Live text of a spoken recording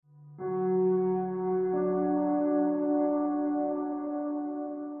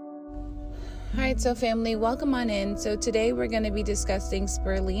right, so family, welcome on in. So today we're going to be discussing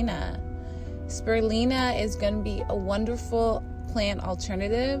spirulina. Spirulina is going to be a wonderful plant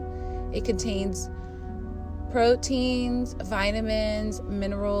alternative. It contains proteins, vitamins,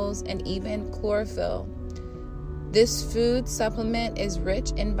 minerals, and even chlorophyll. This food supplement is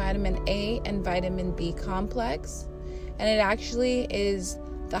rich in vitamin A and vitamin B complex, and it actually is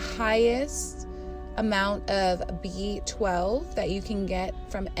the highest amount of B12 that you can get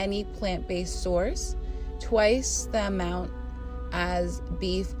from any plant-based source, twice the amount as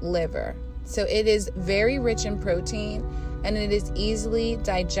beef liver. So it is very rich in protein, and it is easily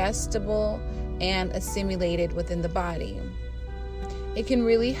digestible and assimilated within the body. It can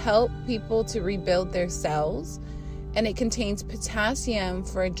really help people to rebuild their cells, and it contains potassium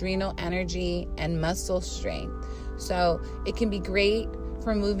for adrenal energy and muscle strength. So it can be great for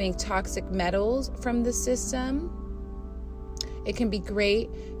removing toxic metals from the system. It can be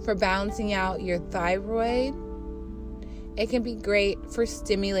great for balancing out your thyroid. It can be great for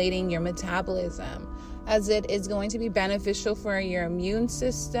stimulating your metabolism, as it is going to be beneficial for your immune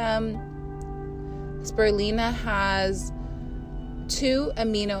system. Spirulina has 2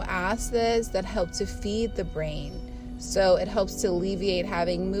 amino acids that help to feed the brain. So it helps to alleviate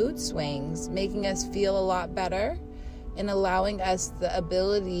having mood swings, making us feel a lot better, and allowing us the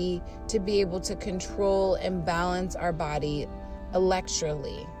ability to be able to control and balance our body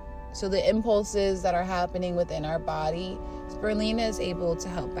electrically. So the impulses that are happening within our body, spirulina is able to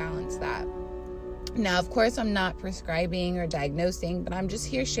help balance that. Now, of course, I'm not prescribing or diagnosing, but I'm just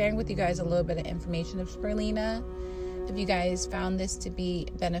here sharing with you guys a little bit of information of spirulina. If you guys found this to be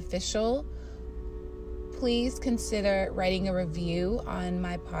beneficial, please consider writing a review on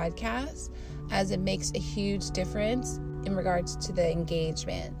my podcast, as it makes a huge difference in regards to the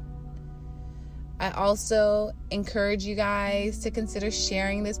engagement. I also encourage you guys to consider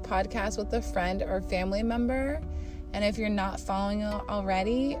sharing this podcast with a friend or family member. And if you're not following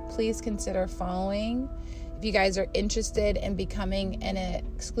already, please consider following. If you guys are interested in becoming an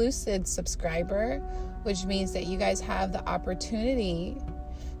exclusive subscriber, which means that you guys have the opportunity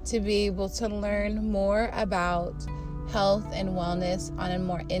to be able to learn more about health and wellness on a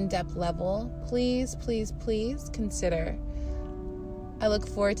more in-depth level, please consider. I look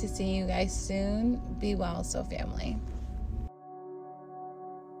forward to seeing you guys soon. Be well, so family.